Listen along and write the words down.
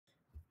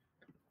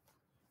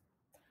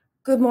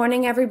Good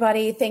morning,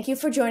 everybody. Thank you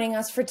for joining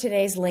us for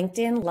today's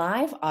LinkedIn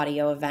Live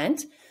audio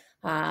event.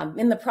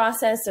 In the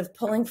process of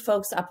pulling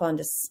folks up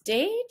onto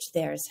stage,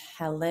 there's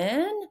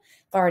Helen.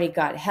 I've already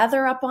got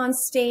Heather up on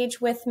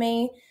stage with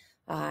me.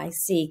 I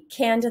see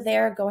Canda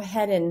there. Go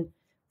ahead and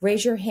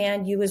raise your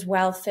hand. You as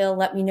well, Phil.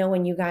 Let me know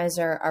when you guys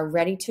are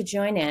ready to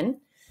join in.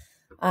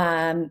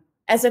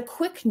 As a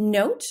quick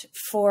note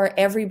for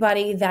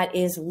everybody that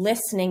is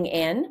listening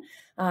in,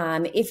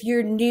 if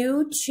you're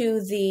new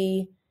to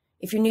the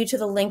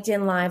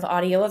LinkedIn Live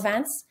audio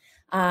events,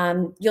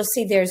 you'll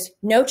see there's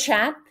no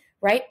chat,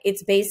 right?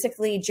 It's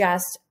basically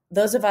just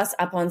those of us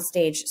up on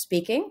stage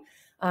speaking.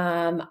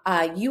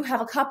 You have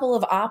a couple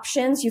of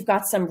options. You've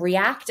got some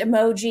react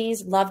emojis.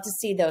 Love to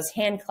see those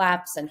hand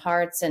claps and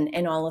hearts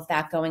and all of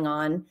that going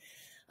on.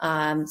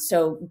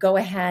 So go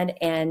ahead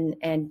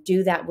and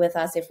do that with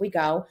us if we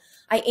go.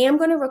 I am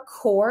going to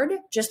record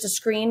just a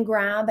screen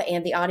grab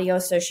and the audio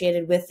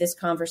associated with this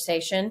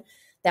conversation.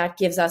 That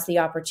gives us the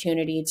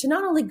opportunity to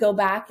not only go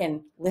back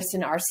and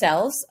listen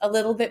ourselves a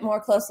little bit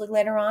more closely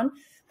later on,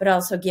 but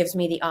also gives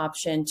me the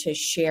option to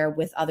share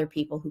with other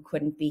people who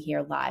couldn't be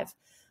here live.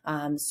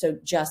 So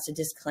just a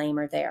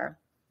disclaimer there.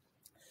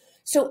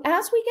 So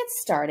as we get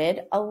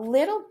started, a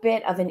little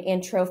bit of an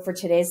intro for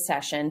today's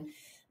session.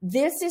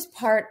 This is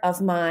part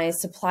of my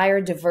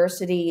Supplier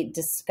Diversity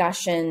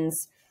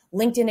Discussions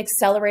LinkedIn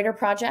Accelerator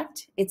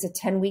project. It's a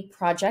 10-week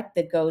project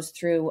that goes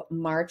through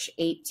March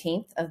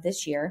 18th of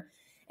this year.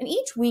 And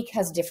each week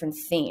has a different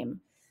theme.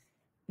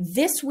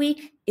 This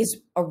week is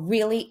a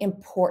really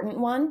important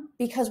one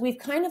because we've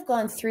kind of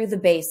gone through the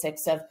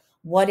basics of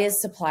what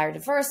is supplier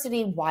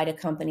diversity, why do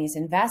companies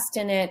invest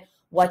in it,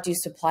 what do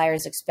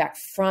suppliers expect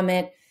from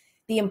it,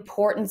 the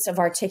importance of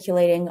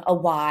articulating a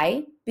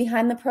why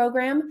behind the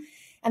program.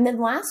 And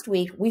then last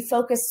week, we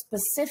focused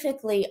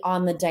specifically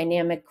on the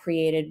dynamic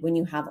created when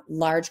you have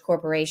large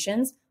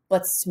corporations,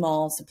 but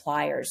small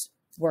suppliers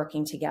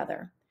working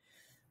together.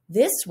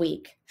 This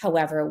week,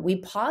 however, we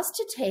pause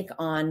to take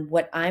on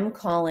what I'm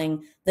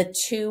calling the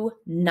two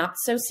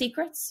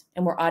not-so-secrets,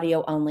 and we're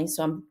audio only,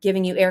 so I'm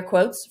giving you air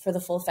quotes for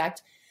the full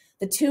effect,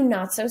 the two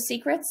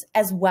not-so-secrets,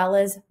 as well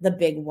as the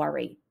big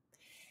worry.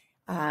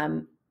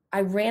 I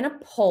ran a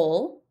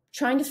poll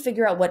trying to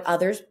figure out what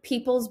other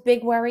people's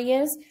big worry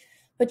is,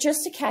 but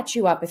just to catch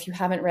you up if you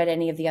haven't read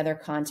any of the other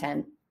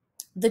content,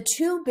 the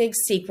two big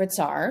secrets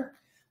are,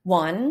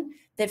 one,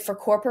 that for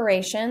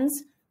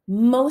corporations,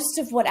 most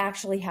of what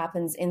actually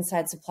happens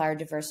inside supplier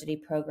diversity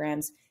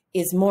programs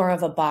is more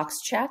of a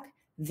box check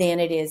than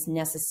it is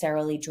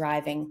necessarily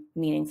driving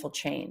meaningful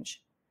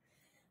change.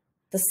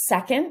 The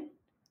second,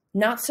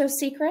 not so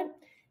secret,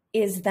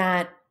 is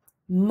that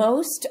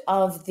most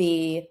of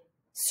the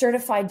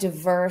certified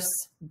diverse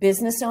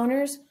business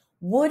owners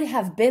would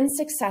have been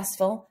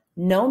successful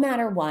no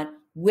matter what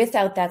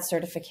without that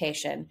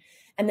certification,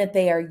 and that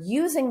they are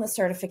using the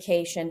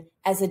certification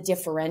as a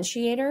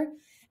differentiator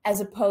as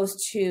opposed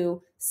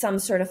to some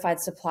certified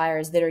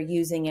suppliers that are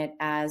using it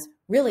as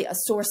really a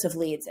source of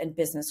leads and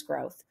business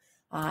growth.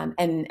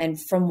 And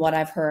from what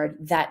I've heard,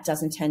 that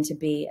doesn't tend to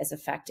be as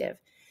effective.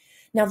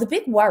 Now, the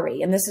big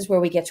worry, and this is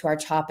where we get to our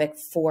topic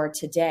for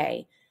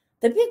today,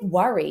 the big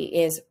worry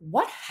is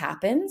what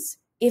happens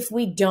if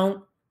we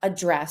don't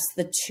address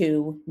the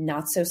two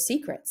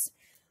not-so-secrets?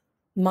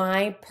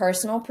 My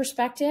personal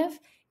perspective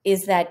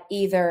is that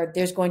either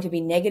there's going to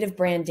be negative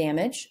brand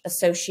damage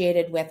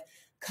associated with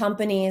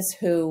companies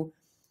who,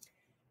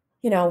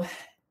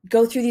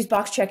 go through these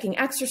box checking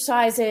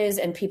exercises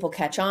and people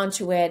catch on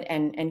to it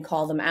and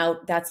call them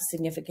out. That's a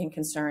significant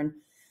concern.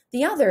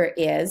 The other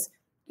is,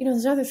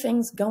 there's other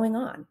things going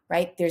on,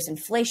 right? There's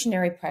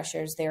inflationary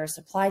pressures, there are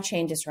supply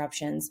chain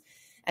disruptions.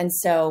 And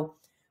so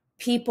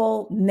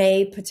people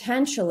may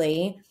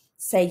potentially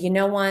say, you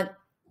know what,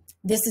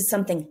 this is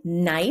something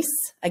nice,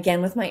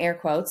 again, with my air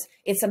quotes.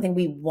 It's something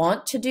we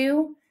want to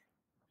do,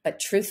 but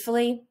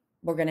truthfully,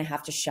 we're going to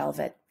have to shelve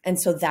it. And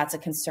so that's a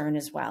concern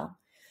as well.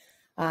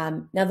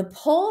 Now, the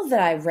poll that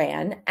I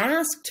ran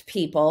asked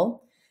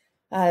people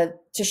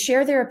to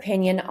share their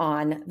opinion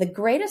on the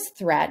greatest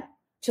threat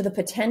to the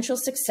potential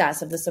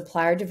success of the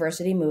supplier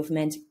diversity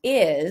movement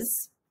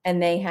is,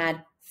 and they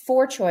had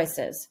four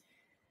choices.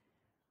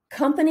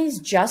 Companies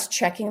just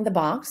checking the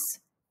box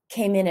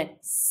came in at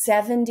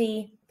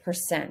 70%.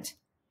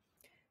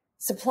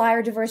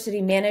 Supplier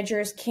diversity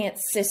managers can't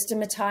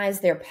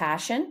systematize their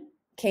passion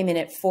came in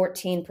at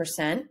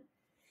 14%.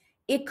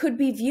 It could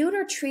be viewed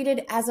or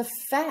treated as a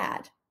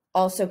fad,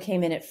 also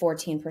came in at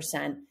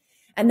 14%.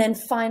 And then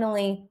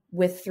finally,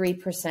 with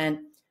 3%,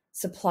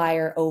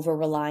 supplier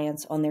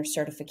over-reliance on their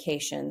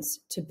certifications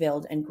to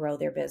build and grow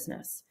their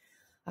business.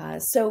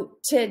 So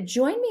to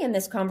join me in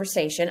this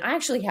conversation, I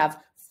actually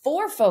have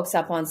four folks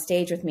up on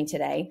stage with me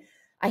today.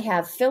 I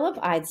have Philip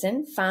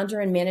Ideson, founder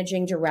and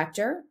managing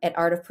director at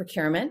Art of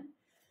Procurement.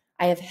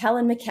 I have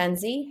Helen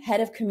Mackenzie,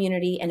 head of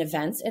community and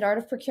events at Art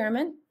of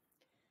Procurement.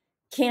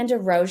 Canda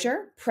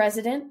Rozier,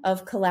 president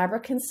of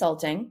Collabra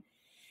Consulting.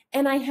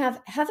 And I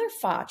have Heather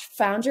Fotch,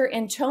 founder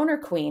and toner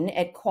queen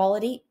at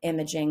Quality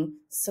Imaging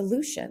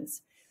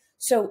Solutions.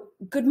 So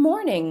good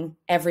morning,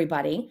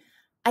 everybody.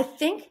 I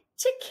think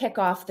to kick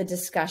off the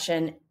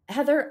discussion,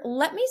 Heather,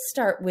 let me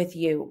start with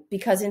you,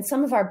 because in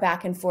some of our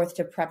back and forth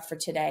to prep for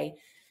today,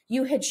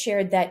 you had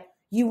shared that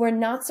you were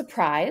not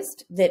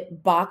surprised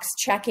that box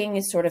checking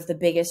is sort of the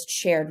biggest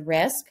shared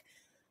risk,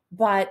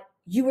 but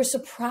you were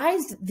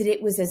surprised that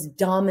it was as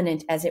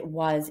dominant as it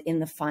was in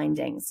the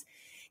findings.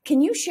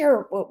 Can you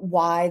share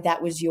why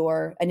that was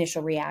your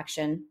initial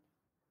reaction?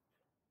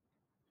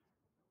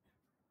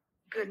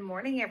 Good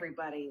morning,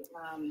 everybody.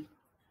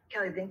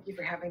 Kelly, thank you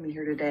for having me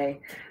here today.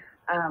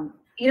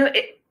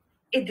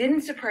 It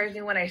didn't surprise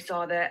me when I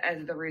saw that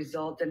as the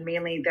result, and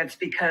mainly that's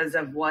because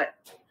of what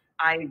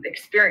I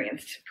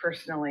experienced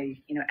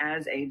personally,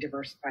 as a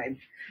diversified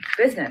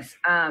business.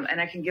 And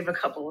I can give a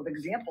couple of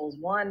examples.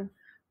 One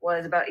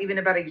was about a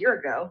year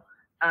ago.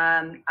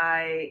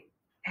 I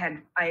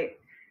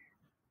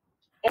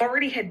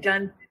already had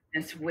done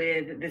business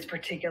with this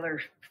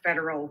particular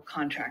federal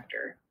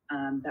contractor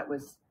that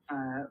was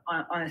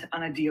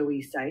on a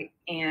DOE site,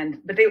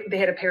 but they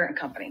had a parent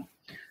company.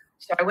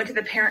 So I went to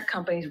the parent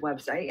company's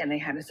website, and they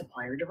had a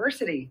supplier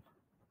diversity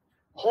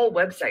whole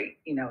website,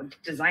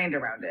 designed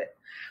around it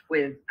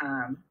with,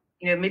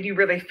 made you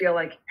really feel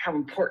like how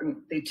important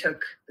they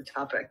took the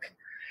topic.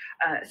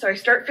 So I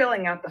start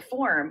filling out the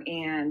form,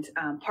 and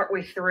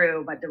partway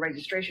through the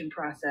registration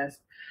process,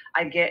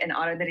 I get an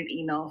automated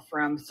email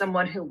from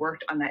someone who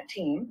worked on that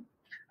team,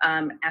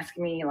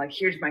 asking me, like,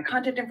 here's my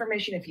contact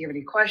information. If you have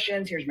any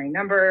questions, here's my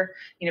number.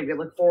 We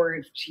look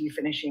forward to you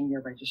finishing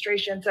your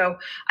registration. So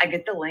I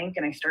get the link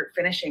and I start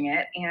finishing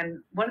it.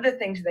 And one of the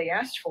things they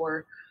asked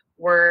for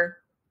were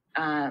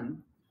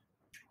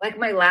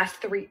my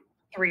last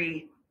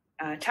three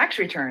tax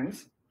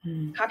returns,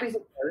 copies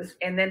of those,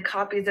 and then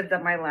copies of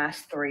my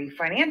last 3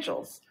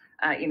 financials,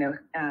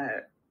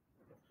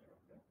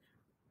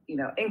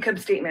 income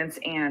statements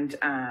and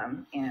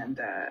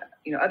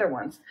other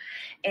ones.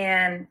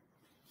 And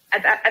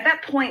at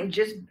that point,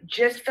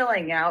 just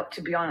filling out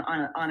to be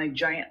on a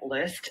giant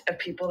list of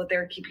people that they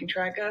were keeping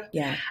track of,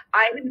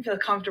 I didn't feel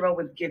comfortable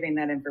with giving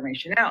that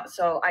information out.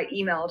 So I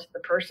emailed the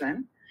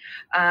person,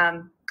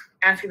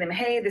 asking them,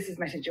 hey, this is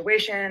my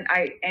situation.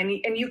 And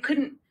you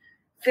couldn't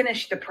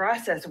finish the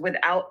process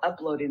without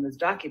uploading those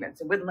documents.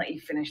 It wouldn't let you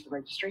finish the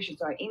registration.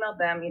 So I emailed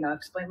them,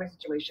 explained my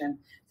situation,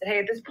 said, hey,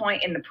 at this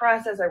point in the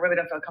process, I really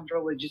don't feel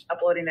comfortable with just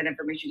uploading that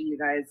information to you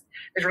guys.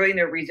 There's really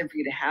no reason for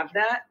you to have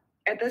that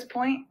at this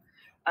point.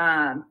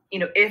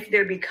 If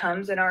there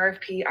becomes an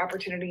RFP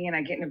opportunity and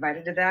I get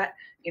invited to that,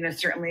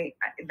 certainly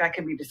that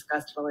can be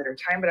discussed at a later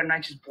time, but I'm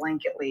not just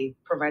blanketly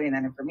providing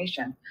that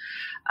information,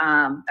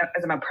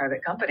 as I'm a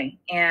private company.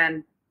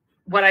 And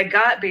what I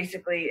got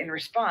basically in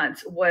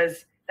response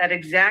was that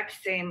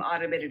exact same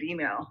automated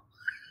email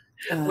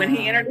when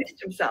he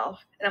introduced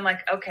himself. And I'm like,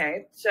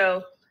 okay.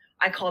 So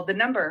I called the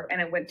number,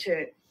 and it went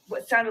to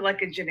what sounded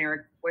like a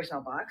generic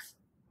voicemail box.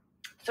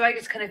 So I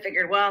just kind of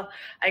figured, well,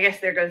 I guess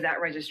there goes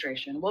that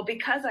registration. Well,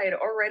 because I had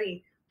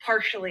already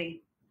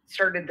partially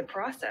started the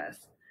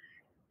process,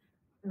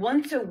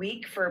 once a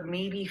week for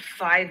maybe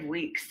 5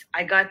 weeks,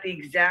 I got the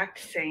exact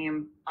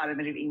same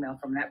automated email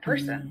from that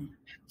person.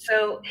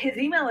 So his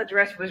email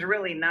address was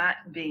really not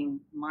being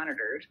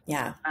monitored.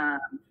 Yeah.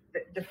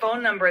 The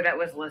phone number that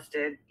was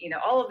listed,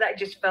 all of that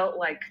just felt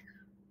like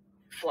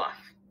fluff.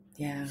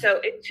 Yeah.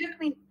 So it took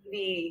me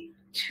maybe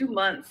 2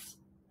 months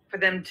for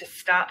them to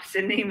stop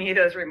sending me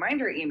those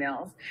reminder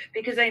emails,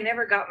 because I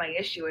never got my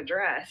issue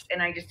addressed,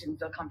 and I just didn't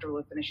feel comfortable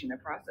with finishing the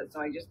process.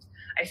 So I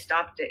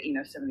stopped it,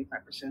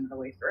 75% of the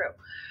way through.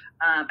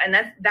 And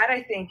that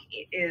I think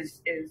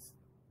is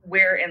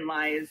wherein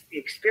lies the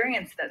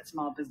experience that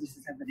small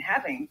businesses have been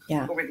having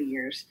over the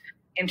years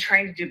in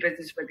trying to do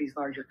business with these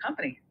larger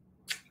companies.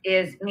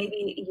 Is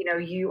maybe,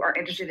 you are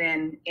interested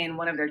in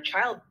one of their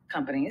child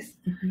companies,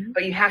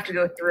 but you have to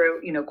go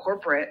through,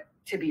 corporate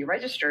to be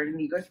registered, and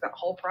you go through that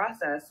whole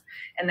process,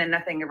 and then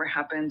nothing ever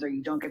happens, or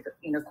you don't get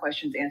the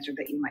questions answered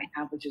that you might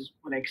have, which is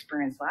what I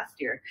experienced last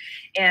year.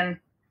 And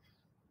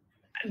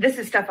this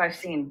is stuff I've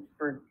seen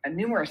for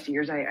numerous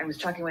years. I was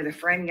talking with a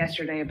friend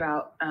yesterday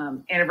about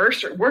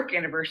work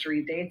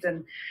anniversary dates,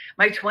 and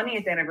my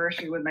 20th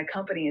anniversary with my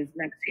company is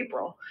next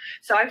April.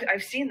 So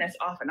I've seen this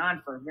off and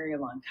on for a very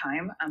long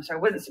time. So I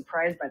wasn't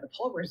surprised by the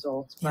poll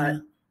results, but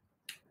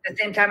at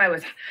the same time, I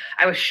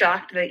was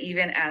shocked that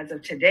even as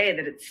of today,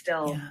 that it's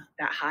still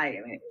that high.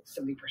 I mean, it's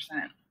 70%.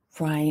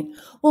 Right.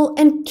 Well,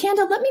 and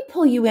Canda, let me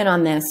pull you in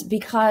on this,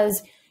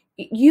 because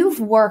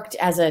you've worked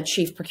as a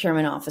chief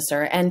procurement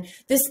officer, and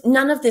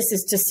none of this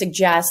is to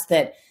suggest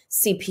that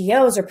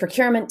CPOs or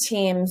procurement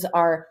teams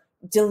are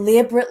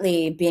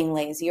deliberately being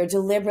lazy or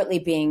deliberately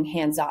being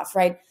hands off,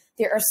 right?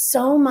 There are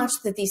so much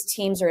that these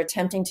teams are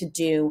attempting to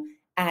do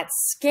at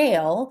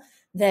scale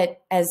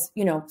that, as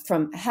you know,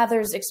 from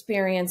Heather's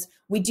experience,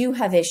 we do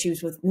have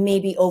issues with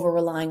maybe over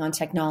relying on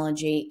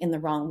technology in the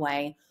wrong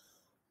way.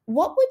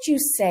 What would you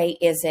say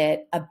is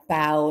it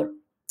about,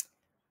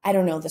 I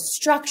don't know, the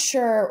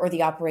structure or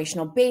the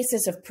operational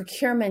basis of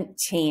procurement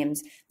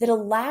teams that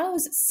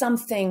allows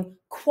something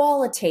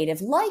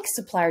qualitative like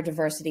supplier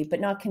diversity,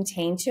 but not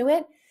contained to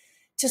it,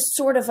 to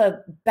sort of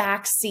a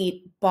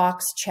backseat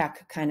box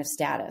check kind of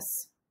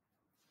status?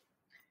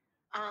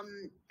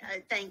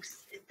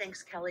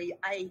 Thanks, Kelly.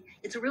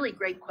 It's a really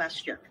great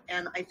question,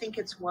 and I think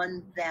it's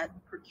one that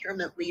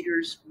procurement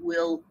leaders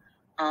will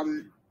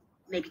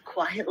maybe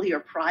quietly or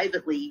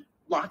privately,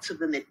 lots of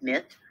them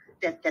admit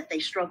that they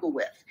struggle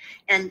with,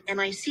 and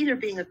I see there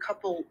being a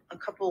couple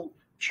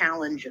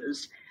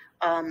challenges.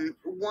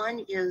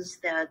 One is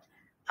that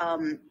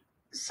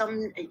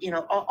some,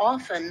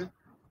 often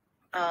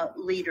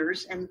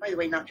leaders, and by the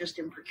way, not just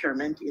in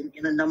procurement,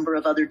 in a number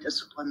of other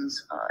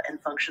disciplines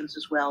and functions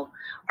as well,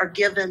 are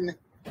given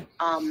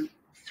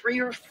 3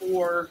 or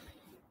 4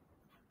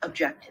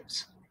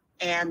 objectives.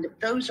 And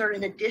those are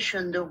in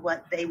addition to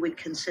what they would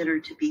consider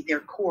to be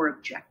their core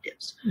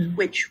objectives,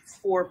 which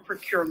for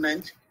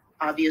procurement,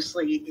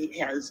 obviously it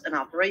has an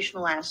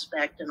operational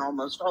aspect and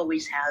almost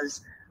always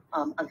has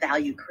a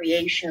value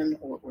creation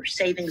or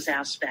savings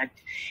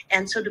aspect.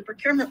 And so the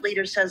procurement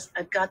leader says,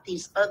 I've got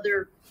these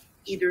other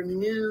either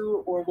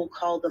new, or we'll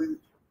call them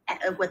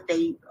what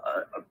they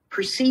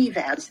perceive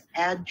as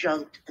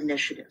adjunct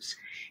initiatives.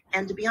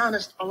 And to be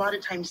honest, a lot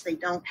of times they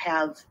don't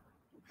have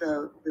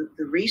the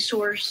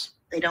resource,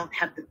 they don't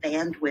have the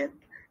bandwidth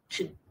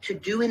to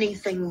do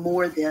anything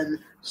more than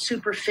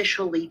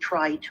superficially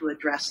try to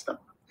address them.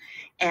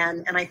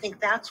 And I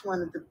think that's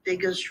one of the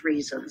biggest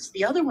reasons.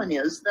 The other one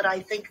is that I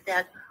think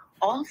that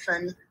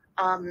often,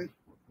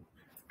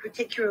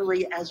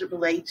 particularly as it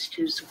relates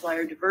to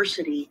supplier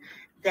diversity,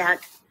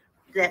 that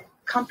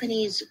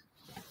companies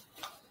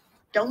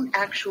don't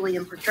actually,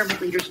 and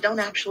procurement leaders don't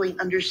actually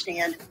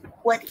understand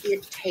what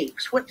it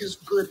takes. What does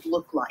good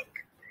look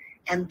like?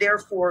 And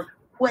therefore,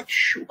 what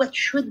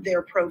should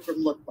their program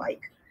look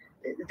like?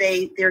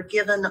 They're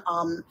given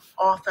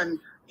often,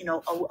 a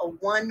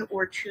 1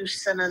 or 2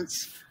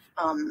 sentence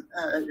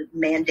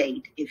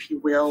mandate, if you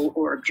will,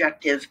 or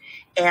objective,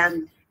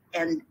 and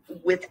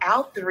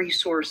without the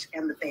resource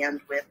and the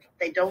bandwidth,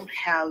 they don't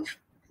have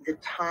the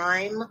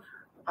time,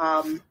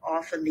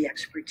 often the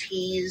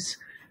expertise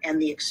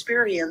and the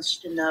experience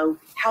to know,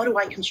 how do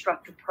I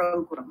construct a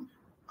program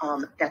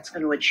that's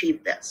going to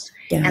achieve this?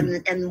 Yeah.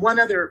 And one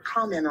other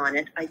comment on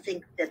it, I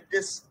think that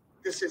this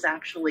is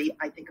actually,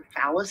 I think, a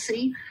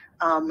fallacy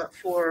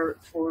for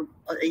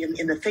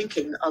in the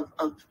thinking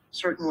of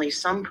certainly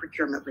some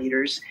procurement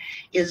leaders,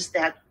 is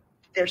that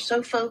they're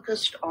so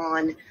focused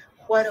on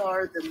what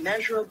are the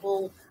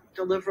measurable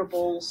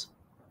deliverables,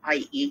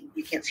 i.e.,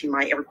 you can't see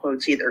my air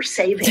quotes either,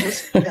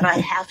 savings that I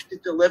have to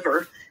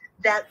deliver,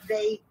 that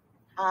they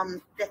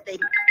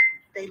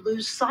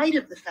lose sight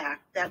of the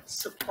fact that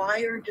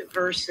supplier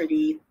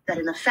diversity, that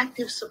an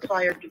effective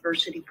supplier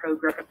diversity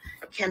program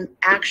can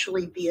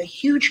actually be a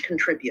huge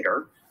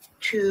contributor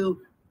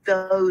to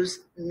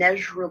those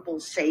measurable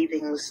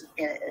savings,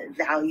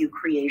 value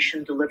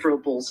creation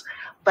deliverables,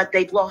 but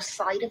they've lost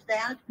sight of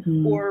that,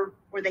 or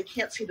they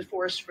can't see the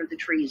forest for the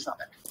trees of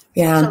it.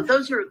 Yeah. So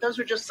those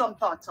are just some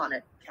thoughts on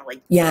it,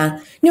 Kelly. Yeah.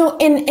 No,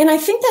 and I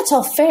think that's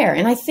all fair.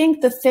 And I think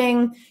the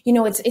thing,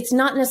 it's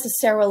not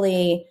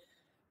necessarily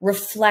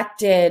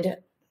reflected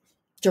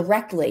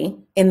directly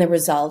in the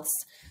results.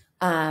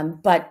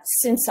 But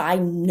since I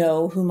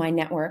know who my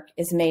network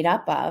is made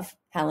up of,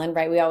 Helen,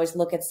 right? We always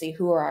look at, see,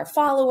 who are our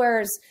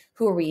followers,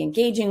 who are we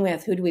engaging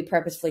with, who do we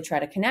purposefully try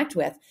to connect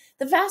with?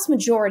 The vast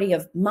majority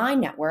of my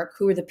network,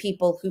 who are the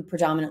people who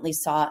predominantly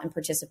saw and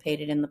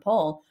participated in the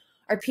poll,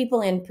 are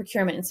people in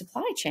procurement and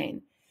supply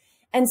chain.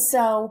 And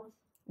so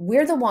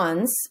we're the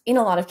ones, in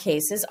a lot of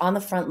cases, on the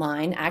front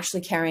line,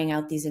 actually carrying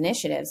out these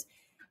initiatives.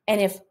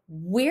 And if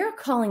we're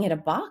calling it a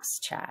box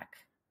check,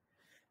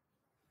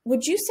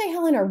 would you say,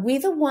 Helen, are we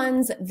the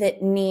ones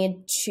that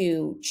need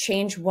to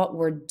change what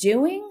we're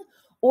doing?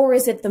 Or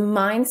is it the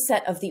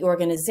mindset of the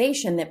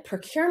organization that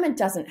procurement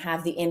doesn't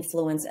have the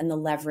influence and the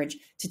leverage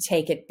to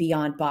take it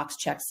beyond box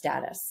check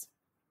status?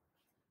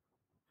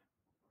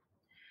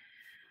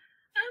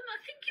 I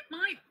think it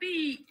might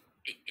be,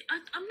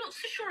 I'm not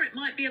so sure it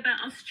might be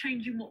about us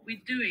changing what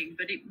we're doing,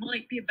 but it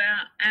might be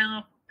about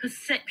our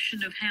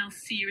perception of how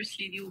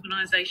seriously the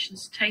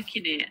organisation's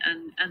taking it.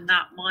 And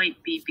that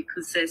might be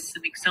because there's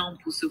some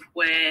examples of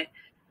where,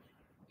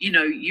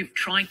 you've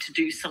tried to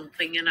do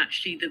something and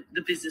actually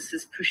the business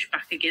has pushed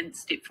back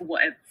against it for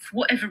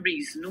whatever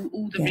reason,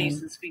 all the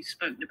reasons we've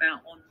spoken about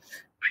on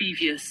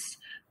previous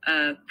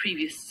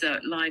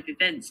live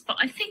events. But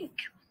I think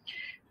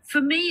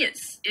for me,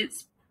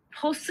 it's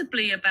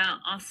possibly about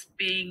us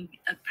being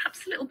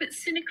perhaps a little bit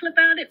cynical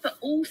about it, but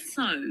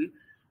also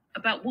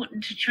about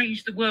wanting to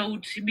change the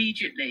world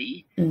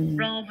immediately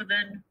rather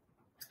than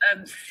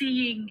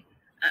seeing.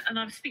 And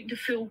I was speaking to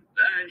Phil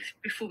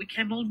before we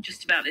came on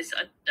just about this.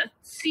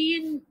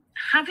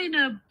 Having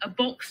a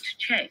box to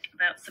check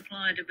about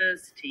supplier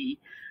diversity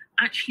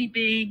actually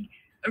being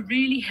a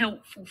really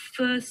helpful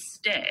first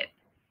step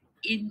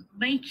in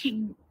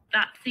making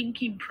that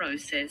thinking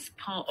process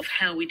part of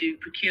how we do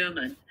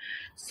procurement.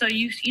 So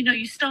you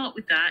start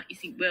with that. You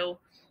think,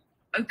 well,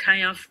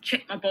 okay, I've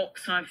checked my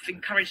box. I've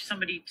encouraged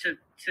somebody to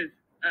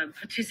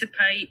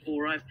participate,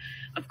 or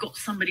I've got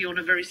somebody on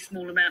a very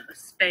small amount of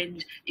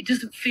spend. It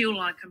doesn't feel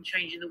like I'm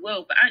changing the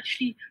world, but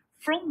actually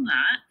from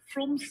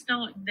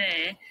starting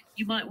there,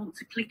 you might want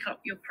to click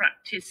up your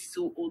practice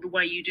or the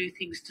way you do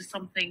things to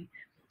something,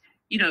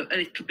 a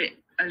little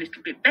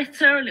bit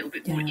better, a little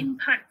bit more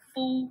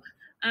impactful.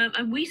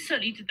 And we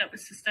certainly did that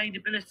with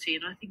sustainability.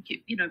 And I think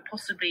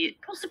possibly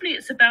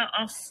it's about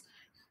us,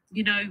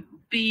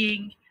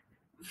 being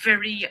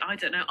very,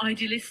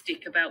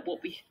 idealistic about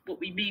what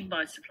we mean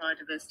by supplier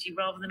diversity,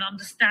 rather than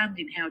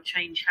understanding how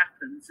change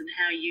happens and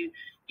how you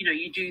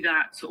do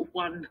that sort of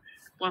one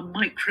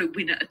micro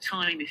win at a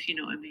time, if you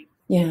know what I mean.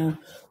 Yeah.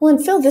 Well,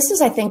 and Phil, this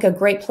is, I think, a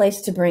great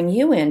place to bring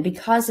you in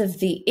because of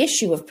the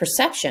issue of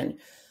perception,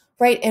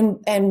 right?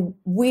 And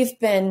we've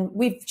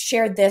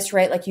shared this,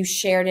 right? Like you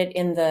shared it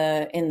in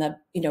the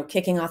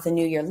kicking off the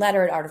New Year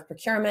letter at Art of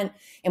Procurement,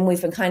 and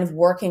we've been kind of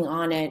working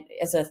on it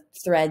as a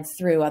thread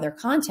through other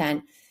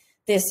content.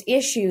 This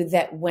issue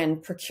that when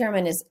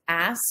procurement is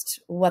asked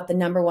what the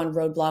number one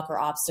roadblock or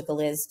obstacle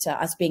is to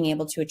us being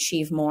able to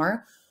achieve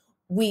more,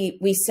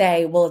 we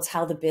say, well, it's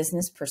how the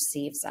business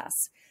perceives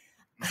us.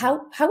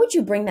 How would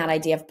you bring that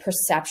idea of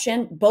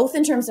perception, both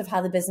in terms of how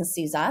the business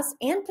sees us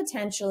and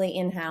potentially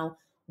in how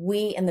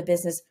we and the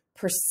business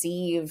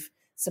perceive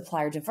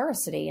supplier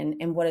diversity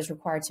and what is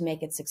required to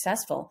make it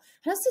successful?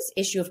 How does this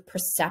issue of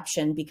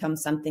perception become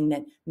something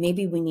that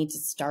maybe we need to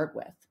start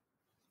with?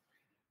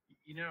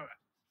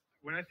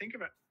 When I think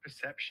about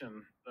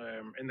perception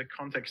in the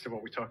context of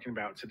what we're talking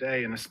about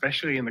today, and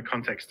especially in the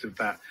context of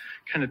that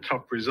kind of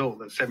top result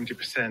that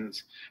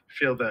 70%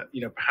 feel that,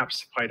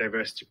 perhaps supplier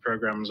diversity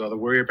programs, or the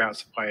worry about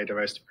supplier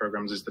diversity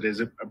programs is that it's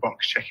a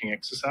box checking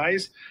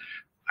exercise.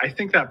 I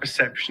think that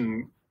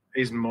perception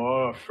is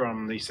more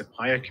from the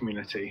supplier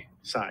community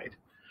side,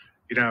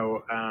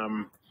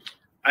 and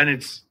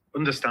it's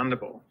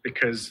understandable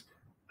because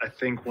I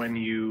think when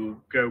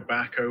you go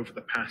back over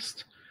the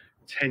past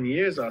 10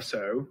 years or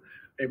so,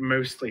 it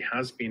mostly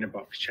has been a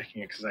box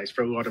checking exercise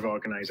for a lot of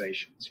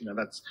organizations.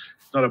 That's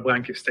not a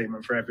blanket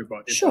statement for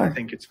everybody. Sure. I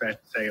think it's fair to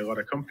say a lot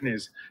of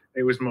companies,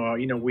 it was more,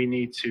 we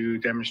need to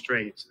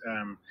demonstrate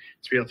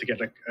to be able to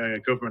get a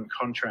government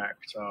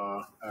contract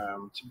or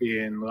to be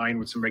in line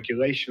with some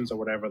regulations or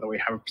whatever, that we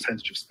have a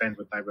percentage of spend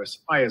with diverse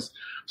suppliers.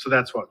 So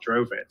that's what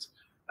drove it,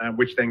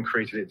 which then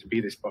created it to be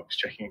this box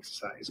checking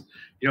exercise.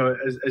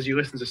 As you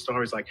listen to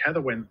stories like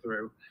Heather went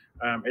through,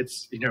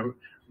 it's,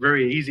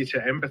 very easy to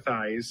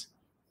empathize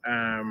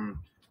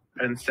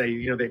and say,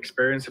 the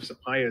experience of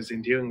suppliers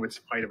in dealing with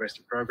supply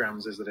diversity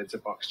programs is that it's a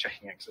box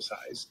checking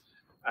exercise.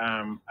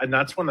 And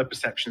that's one of the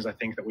perceptions I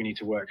think that we need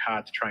to work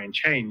hard to try and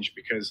change,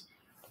 because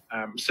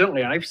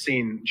certainly I've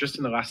seen just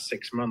in the last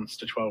 6 months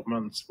to 12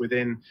 months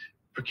within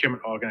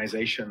procurement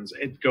organizations,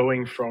 it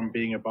going from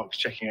being a box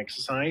checking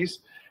exercise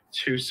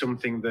to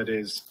something that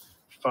is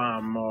far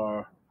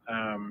more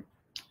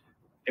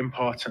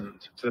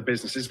important to the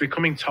business. It's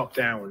becoming top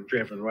down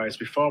driven, whereas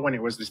before, when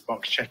it was this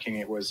box checking,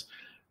 it was,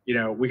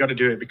 we got to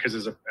do it because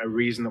there's a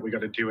reason that we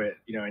got to do it,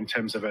 in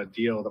terms of a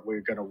deal that we're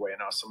going to win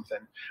or something.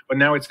 But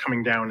now it's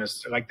coming down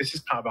as like, this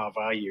is part of our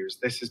values.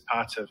 This is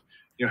part of,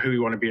 who we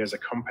want to be as a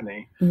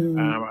company.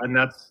 Mm. And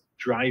that's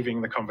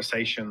driving the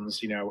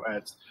conversations,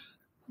 at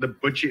the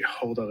budget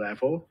holder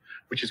level,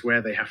 which is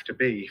where they have to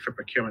be for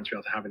procurement to be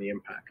able to have any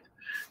impact.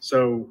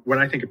 So when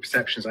I think of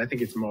perceptions, I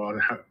think it's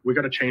more we've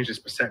got to change this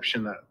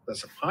perception that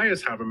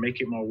suppliers have and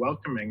make it more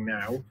welcoming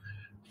now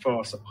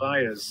for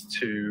suppliers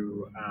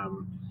to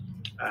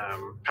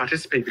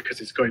participate, because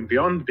it's going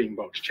beyond being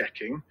box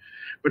checking.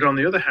 But on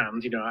the other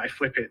hand, I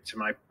flip it to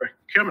my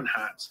procurement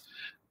hat.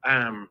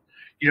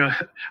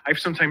 I've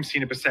sometimes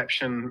seen a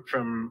perception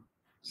from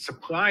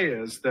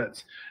suppliers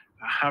that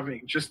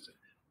having just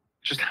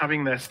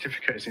having their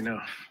certificate is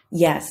enough.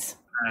 Yes.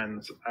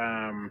 And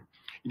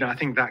I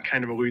think that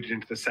kind of alluded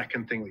into the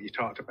second thing that you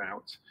talked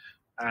about,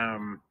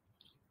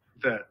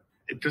 that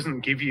it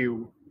doesn't give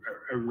you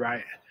a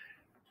right.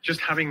 Just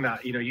having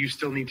that, you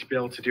still need to be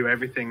able to do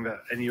everything that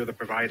any other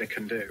provider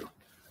can do.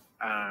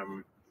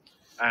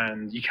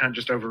 And you can't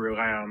just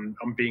over-rely on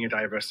being a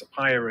diverse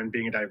supplier, and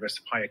being a diverse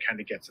supplier kind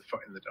of gets a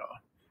foot in the door.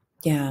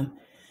 Yeah.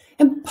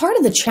 And part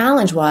of the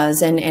challenge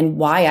was, and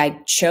why I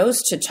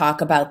chose to talk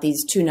about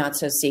these two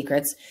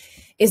not-so-secrets,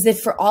 is that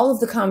for all of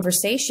the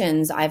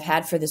conversations I've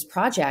had for this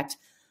project,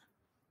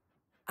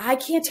 I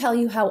can't tell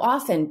you how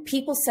often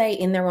people say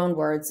in their own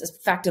words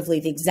effectively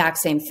the exact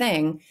same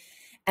thing.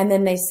 And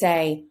then they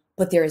say,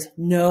 but there is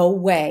no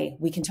way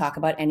we can talk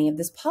about any of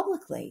this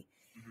publicly.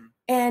 Mm-hmm.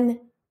 And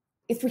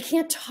if we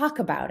can't talk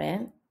about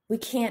it, we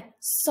can't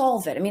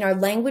solve it. I mean, our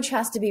language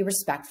has to be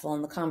respectful,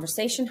 and the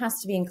conversation has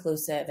to be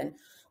inclusive, and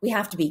we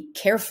have to be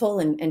careful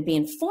and be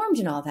informed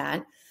and all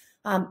that.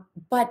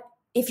 But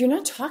if you're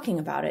not talking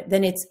about it,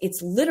 then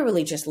it's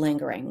literally just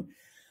lingering.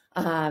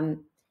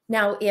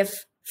 Now,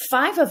 if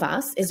 5 of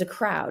us is a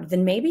crowd,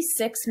 then maybe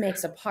 6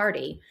 makes a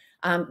party.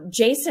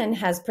 Jason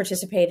has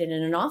participated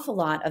in an awful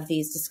lot of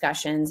these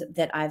discussions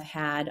that I've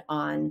had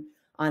on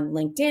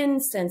LinkedIn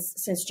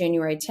since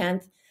January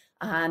 10th.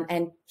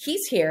 And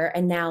he's here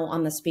and now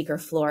on the speaker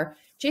floor.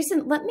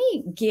 Jason, let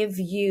me give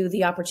you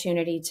the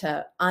opportunity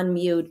to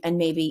unmute and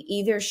maybe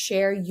either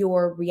share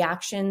your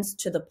reactions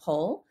to the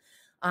poll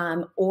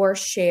or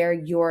share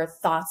your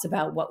thoughts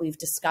about what we've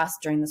discussed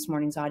during this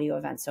morning's audio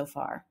event so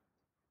far.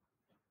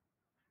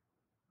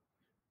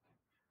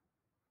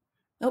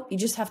 Oh, you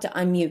just have to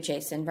unmute,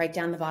 Jason, right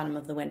down the bottom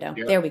of the window.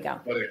 Yep. There we go.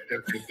 Got it.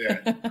 Definitely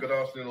there. Good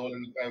afternoon, all.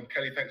 And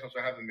Kelly, thanks so much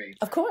for having me.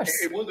 Of course.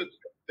 It was a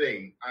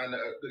thing, and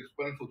it's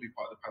wonderful to be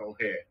part of the panel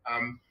here.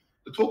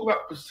 To talk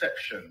about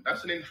perception,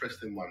 that's an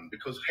interesting one,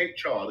 because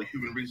HR, the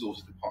Human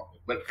Resources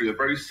Department, went through a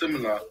very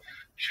similar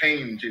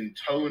change in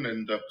tone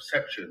and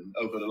perception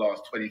over the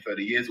last 20,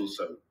 30 years or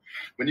so.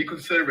 When you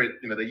consider it,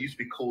 they used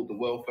to be called the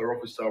welfare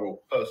officer or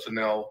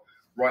personnel,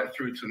 right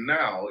through to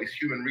now, it's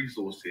human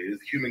resources,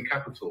 human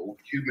capital,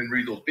 human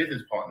resource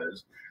business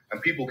partners,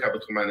 and people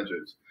capital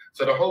managers.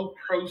 So the whole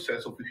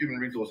process of the human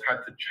resource had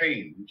to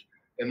change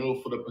in order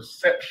for the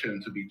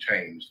perception to be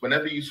changed.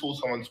 Whenever you saw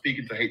someone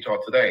speaking to HR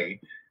today,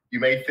 you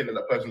may think that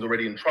that person's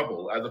already in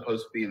trouble as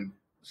opposed to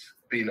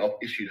being of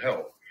issued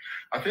help.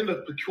 I think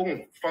the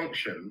procurement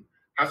function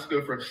has to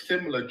go for a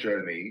similar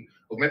journey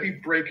of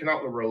maybe breaking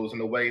out the roles in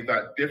a way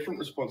that different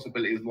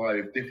responsibilities lie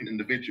with different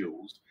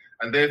individuals,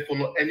 and therefore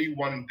not any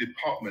one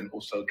department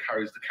also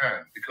carries the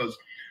can. Because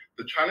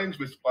the challenge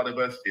with supply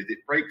diversity is it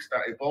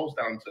boils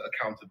down to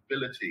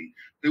accountability.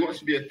 Who wants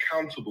to be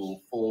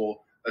accountable for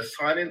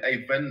assigning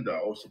a vendor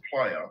or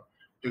supplier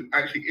who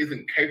actually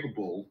isn't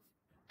capable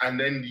and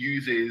then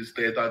uses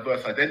their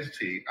diverse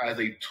identity as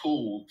a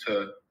tool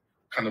to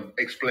kind of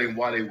explain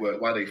why they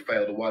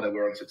failed or why they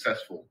were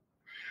unsuccessful.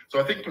 So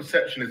I think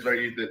perception is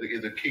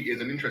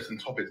an interesting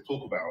topic to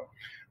talk about,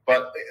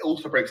 but it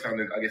also breaks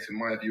down, I guess, in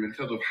my view, in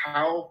terms of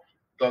how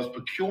does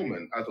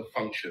procurement as a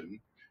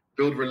function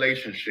build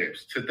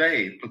relationships.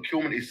 Today,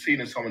 procurement is seen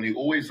as someone who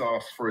always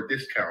asks for a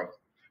discount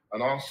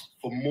and asks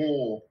for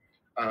more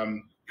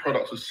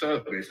products or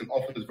service and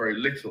offers very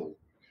little.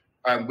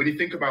 When you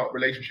think about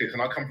relationships,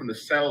 and I come from the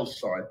sales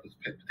side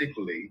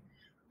particularly,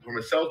 from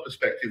a sales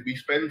perspective, we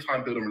spend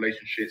time building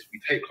relationships, we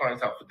take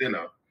clients out for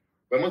dinner.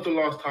 When was the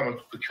last time a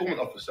procurement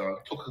officer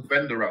took a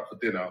vendor out for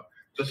dinner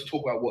just to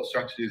talk about what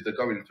strategies they're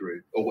going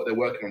through or what they're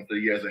working on for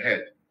the years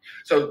ahead?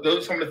 So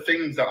those are some of the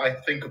things that I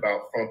think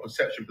about from a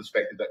perception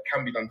perspective that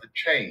can be done to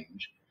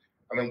change.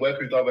 And then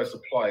working with diverse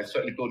suppliers,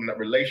 certainly building that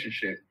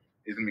relationship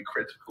is going to be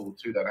critical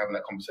to that, having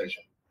that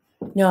conversation.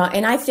 No,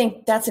 and I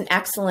think that's an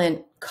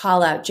excellent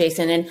call out,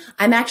 Jason. And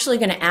I'm actually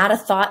going to add a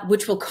thought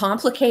which will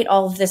complicate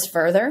all of this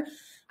further.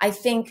 I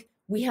think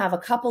we have a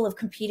couple of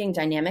competing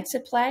dynamics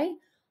at play,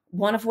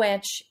 one of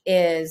which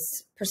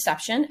is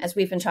perception, as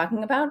we've been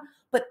talking about,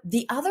 but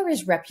the other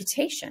is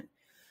reputation,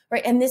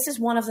 right? And this is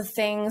one of the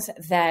things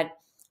that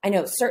I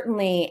know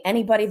certainly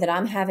anybody that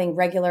I'm having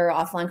regular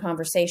offline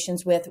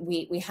conversations with,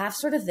 we have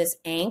sort of this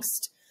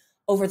angst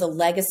over the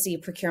legacy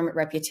procurement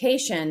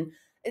reputation,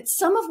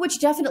 some of which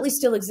definitely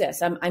still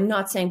exists. I'm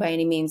not saying by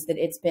any means that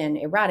it's been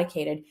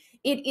eradicated.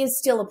 It is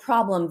still a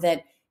problem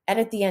that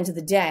at the end of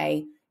the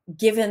day,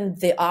 given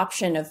the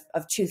option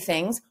of two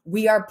things,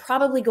 we are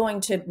probably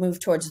going to move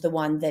towards the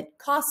one that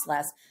costs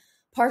less,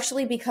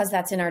 partially because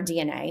that's in our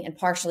DNA and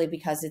partially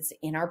because it's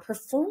in our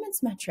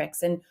performance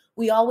metrics. And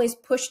we always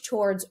push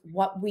towards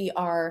what we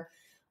are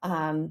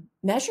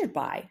measured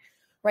by,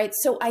 right?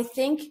 So I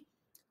think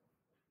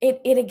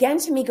it again,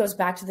 to me, goes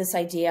back to this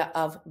idea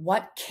of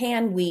what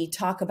can we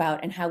talk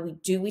about and how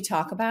we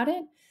talk about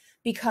it,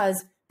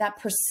 because that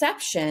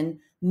perception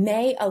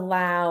may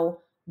allow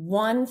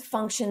one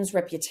function's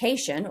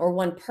reputation or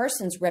one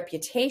person's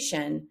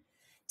reputation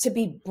to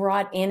be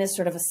brought in as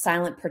sort of a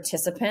silent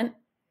participant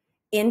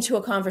into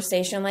a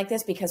conversation like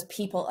this because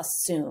people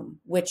assume,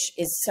 which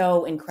is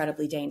so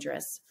incredibly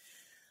dangerous.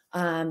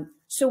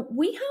 So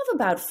we have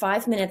about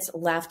 5 minutes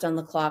left on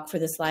the clock for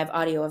this live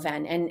audio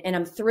event, and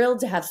I'm thrilled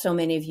to have so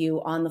many of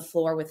you on the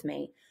floor with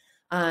me.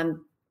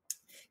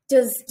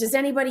 Does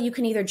anybody, you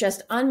can either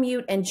just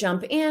unmute and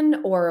jump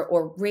in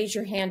or raise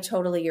your hand,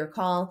 totally your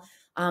call.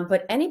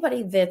 But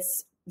anybody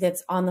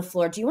that's on the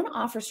floor, do you want to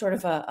offer sort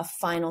of a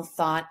final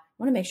thought? I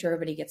want to make sure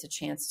everybody gets a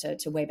chance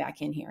to weigh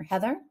back in here.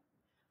 Heather?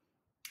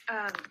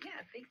 Yeah,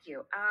 thank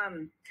you.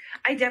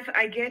 I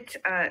get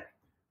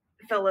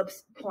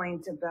Philip's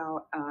point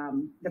about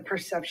the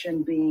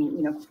perception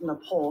being, from the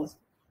polls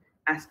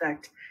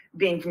aspect,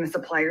 being from the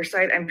supplier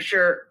side. I'm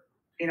sure,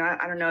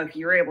 I don't know if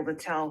you're able to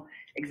tell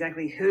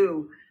exactly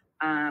who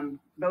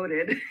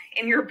voted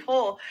in your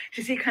poll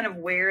to see kind of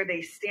where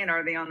they stand.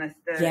 Are they on the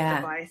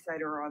buy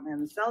side or on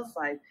the sell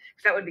side?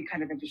 Because that would be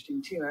kind of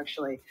interesting too,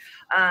 actually.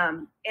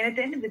 And at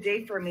the end of the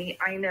day, for me,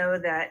 I know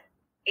that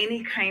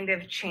any kind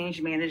of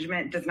change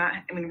management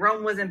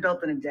Rome wasn't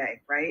built in a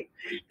day, right?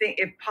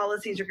 If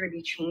policies are going to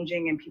be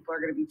changing and people are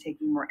going to be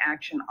taking more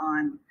action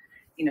on,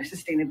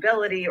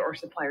 sustainability or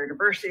supplier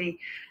diversity,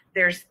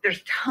 there's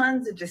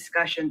tons of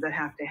discussions that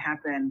have to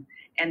happen,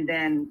 and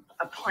then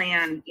a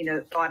plan,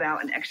 thought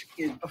out and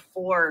executed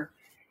before,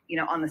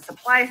 on the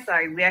supply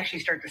side, we actually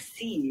start to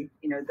see,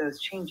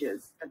 those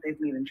changes that they've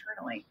made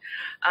internally.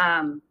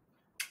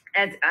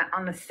 As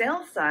on the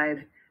sales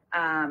side,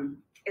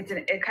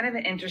 it's kind of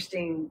an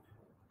interesting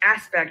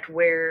aspect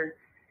where,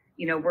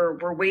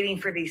 we're waiting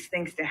for these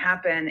things to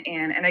happen.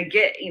 And I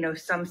get,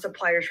 some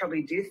suppliers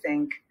probably do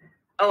think,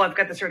 oh, I've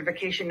got the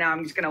certification now,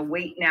 I'm just going to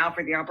wait now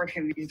for the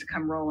opportunities to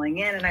come rolling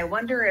in. And I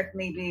wonder if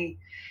maybe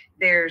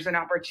there's an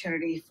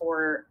opportunity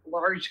for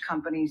large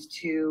companies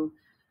to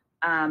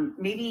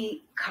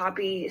maybe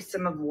copy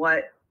some of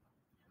what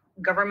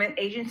government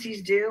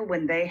agencies do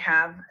when they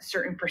have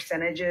certain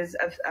percentages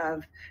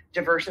of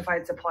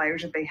diversified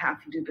suppliers that they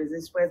have to do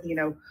business with,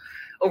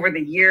 over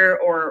the year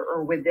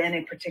or within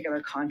a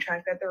particular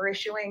contract that they're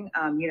issuing.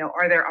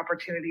 Are there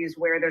opportunities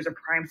where there's a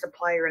prime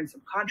supplier and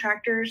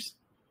subcontractors,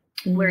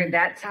 where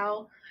that's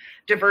how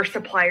diverse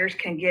suppliers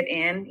can get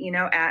in,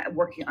 at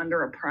working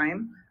under a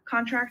prime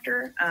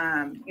contractor?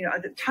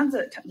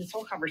 This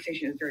whole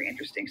conversation is very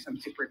interesting. So I'm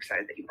super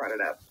excited that you brought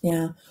it up.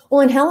 Yeah.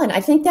 Well, and Helen,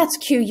 I think that's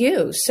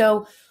QU.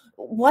 So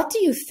what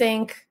do you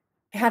think,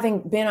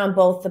 having been on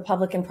both the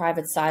public and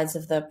private sides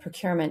of the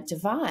procurement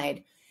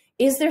divide,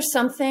 is there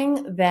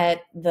something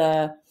that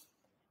the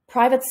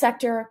private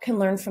sector can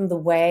learn from the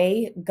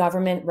way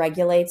government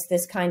regulates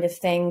this kind of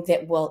thing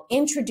that will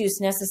introduce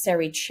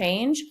necessary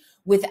change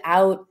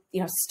without,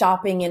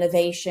 stopping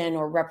innovation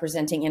or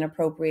representing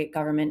inappropriate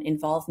government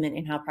involvement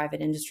in how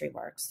private industry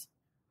works?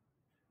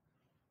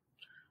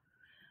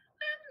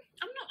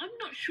 I'm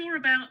not sure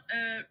about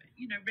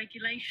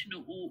regulation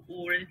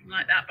or anything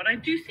like that, but I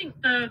do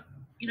think back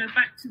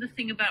to the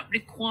thing about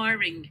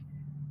requiring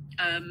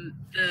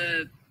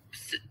the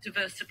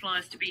diverse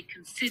suppliers to be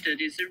considered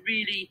is a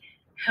really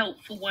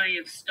helpful way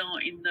of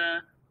starting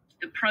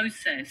the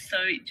process. So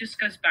it just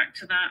goes back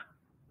to that,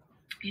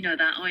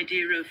 that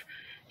idea of,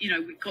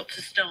 we've got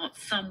to start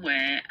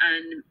somewhere,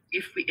 and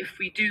if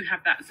we do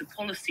have that as a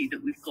policy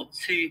that we've got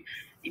to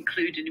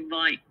include and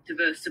invite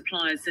diverse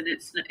suppliers, then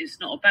it's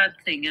not a bad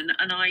thing. And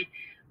I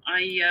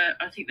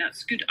think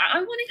that's good. I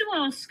wanted to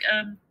ask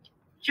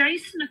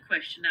Jason a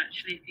question,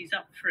 actually, if he's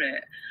up for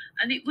it,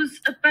 and it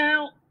was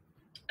about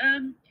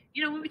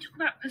when we talk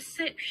about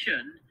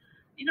perception,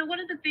 one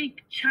of the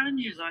big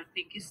challenges, I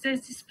think, is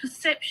there's this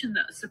perception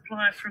that a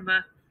supplier from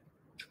a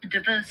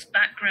diverse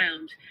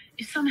background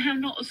is somehow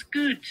not as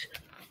good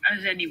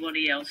as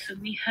anybody else.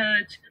 And we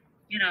heard,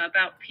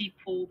 about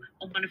people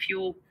on one of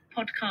your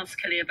podcasts,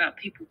 Kelly, about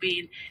people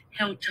being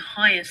held to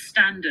higher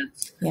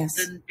standards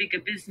than bigger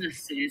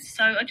businesses.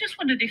 So I just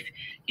wondered if,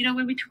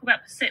 when we talk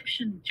about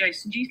perception,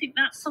 Jason, do you think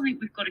that's something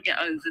we've got to get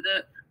over,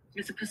 that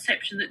there's a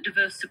perception that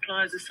diverse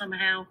suppliers are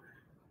somehow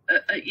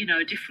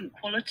a different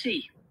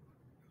quality?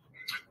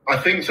 I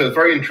think so. It's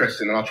very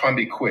interesting, and I'll try and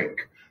be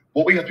quick.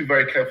 What we have to be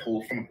very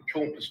careful from a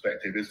procurement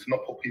perspective is to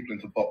not put people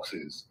into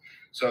boxes.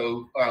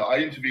 So I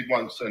interviewed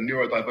once a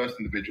neurodiverse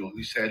individual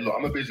who said, look,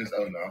 I'm a business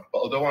owner, but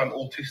although I'm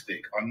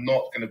autistic, I'm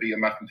not going to be a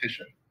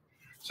mathematician.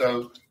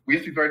 So we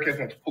have to be very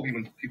careful not to put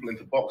people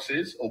into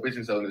boxes, or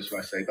business owners, should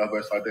I say,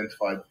 diverse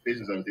identified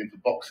business owners into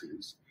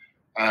boxes.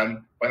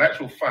 But in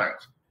actual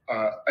fact,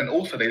 and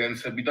also they then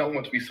said, we don't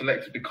want to be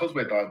selected because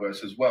we're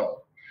diverse as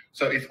well.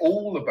 So it's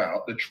all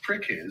about, the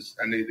trick is,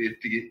 and the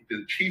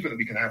achievement that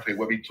we can have here,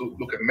 where we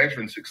look at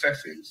measuring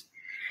successes,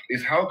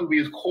 is how do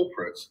we as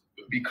corporates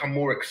become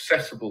more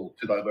accessible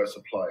to diverse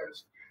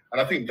suppliers?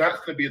 And I think that's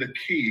going to be the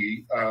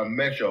key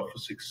measure for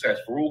success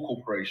for all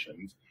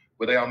corporations,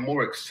 where they are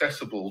more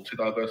accessible to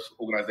diverse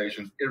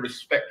organizations,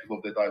 irrespective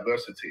of their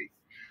diversity.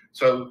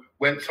 So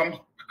when some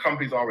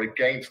companies are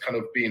against kind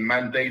of being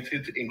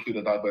mandated to include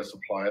a diverse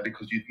supplier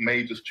because you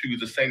may just choose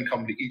the same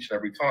company each and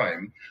every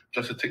time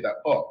just to tick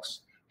that box,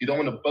 you don't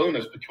want to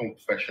bonus procurement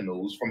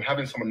professionals from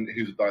having someone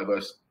who's a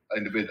diverse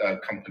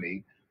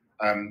company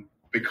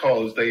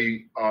because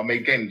they may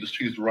again just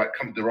choose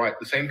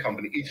the same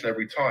company each and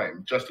every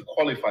time just to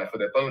qualify for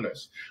their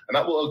bonus, and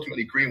that will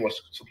ultimately greenwash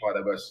supply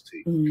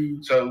diversity.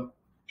 So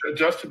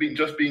just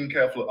being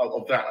careful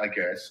of that, I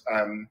guess.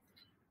 And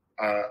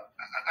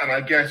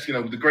I guess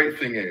the great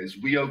thing is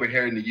we over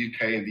here in the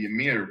UK and the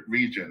EMEA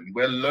region,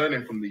 we're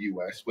learning from the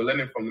US, we're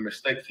learning from the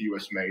mistakes the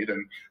US made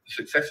and the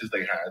successes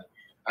they had.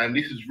 And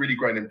this is really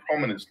growing in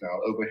prominence now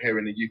over here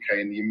in the UK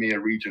and the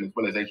EMEA region, as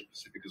well as Asia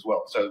Pacific as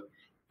well. So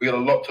we got a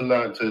lot to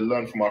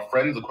learn from our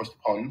friends across the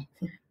pond,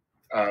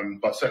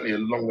 but certainly a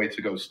long way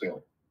to go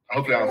still.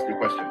 Hopefully I answered your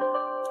question.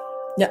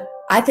 No,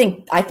 I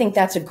think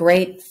that's a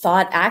great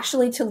thought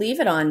actually to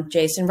leave it on,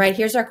 Jason. Right,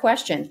 here's our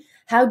question.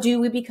 How do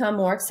we become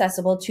more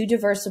accessible to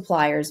diverse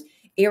suppliers,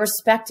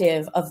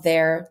 irrespective of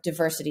their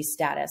diversity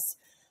status?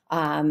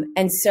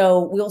 And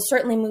so we'll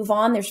certainly move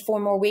on. There's 4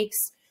 more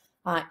weeks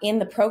in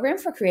the program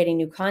for creating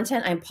new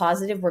content. I'm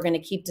positive we're going to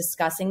keep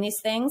discussing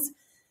these things.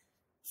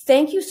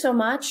 Thank you so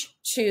much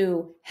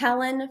to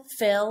Helen,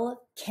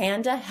 Phil,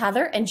 Canda,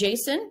 Heather, and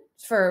Jason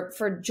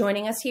for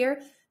joining us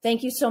here.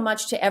 Thank you so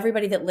much to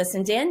everybody that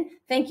listened in.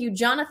 Thank you,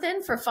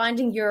 Jonathan, for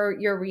finding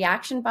your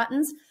reaction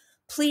buttons.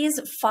 Please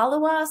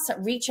follow us,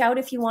 reach out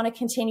if you want to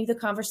continue the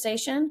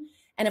conversation.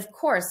 And of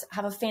course,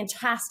 have a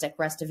fantastic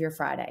rest of your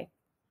Friday.